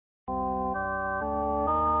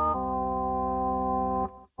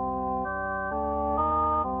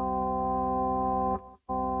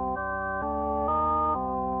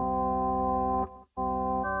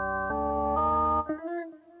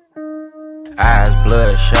Eyes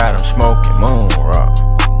bloodshot, I'm smoking moon rock.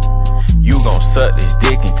 You gon' suck this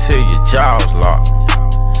dick until your jaw's locked.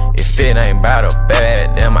 If it ain't about a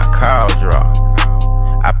bag, then my call drop.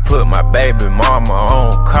 I put my baby mama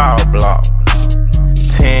on call block.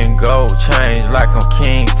 10 gold chains like I'm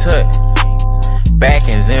King Tut.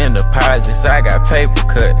 Backings and deposits, I got paper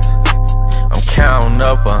cuts. I'm counting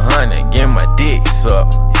up 100, get my dick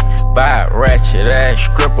sucked. Buy a ratchet ass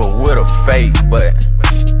stripper with a fake butt.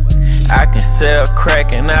 I can sell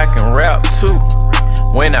crack and I can rap too.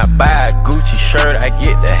 When I buy a Gucci shirt, I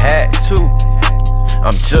get the hat too.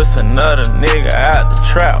 I'm just another nigga out the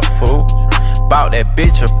trap, fool. Bought that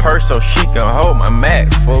bitch a purse so she can hold my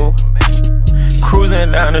Mac, fool.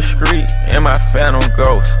 Cruising down the street in my Phantom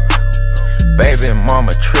Ghost. Baby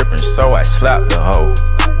mama tripping, so I slapped the hoe.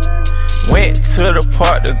 Went to the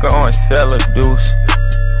park to go and sell a deuce.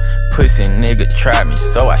 Pussy nigga tried me,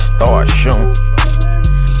 so I start shooting.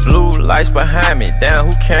 Blue lights behind me, damn,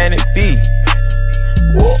 who can it be?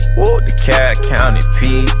 Whoop, whoop, the Cat County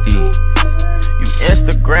PD. You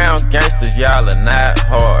Instagram gangsters, y'all are not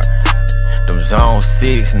hard. Them Zone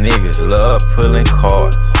 6 niggas love pulling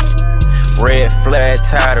cards. Red flag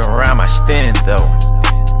tied around my stendo.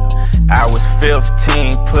 I was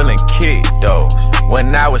 15 pulling kick doors.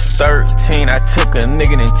 When I was 13, I took a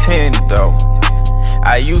nigga Nintendo.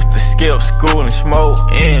 I used to skip school and smoke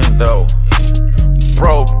endo.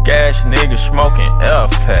 Broke ass nigga smoking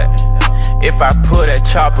F-Pack. If I pull that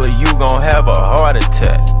chopper, you gon' have a heart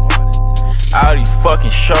attack. All these fucking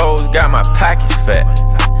shows got my pockets fat.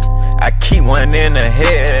 I keep one in the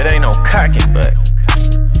head, ain't no cocking back.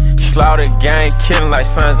 Slaughter gang killing like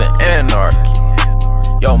Sons of Anarchy.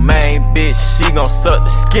 Yo main bitch, she gon' suck the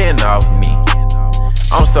skin off me.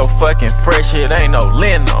 I'm so fucking fresh, it ain't no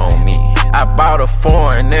lint on me. I bought a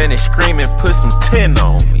foreign and it screaming, put some tin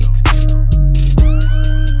on me.